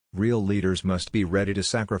Real leaders must be ready to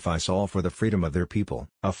sacrifice all for the freedom of their people.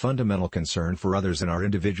 A fundamental concern for others in our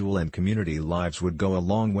individual and community lives would go a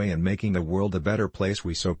long way in making the world the better place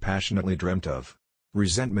we so passionately dreamt of.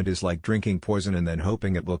 Resentment is like drinking poison and then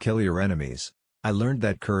hoping it will kill your enemies. I learned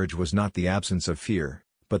that courage was not the absence of fear,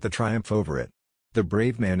 but the triumph over it. The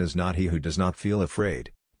brave man is not he who does not feel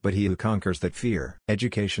afraid, but he who conquers that fear.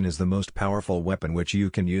 Education is the most powerful weapon which you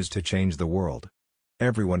can use to change the world.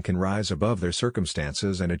 Everyone can rise above their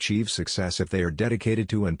circumstances and achieve success if they are dedicated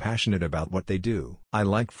to and passionate about what they do. I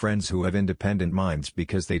like friends who have independent minds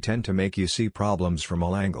because they tend to make you see problems from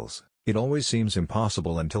all angles. It always seems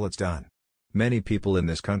impossible until it's done. Many people in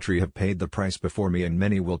this country have paid the price before me and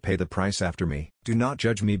many will pay the price after me. Do not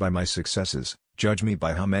judge me by my successes, judge me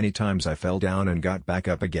by how many times I fell down and got back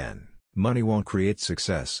up again. Money won't create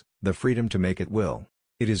success, the freedom to make it will.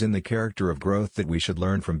 It is in the character of growth that we should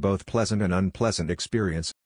learn from both pleasant and unpleasant experience.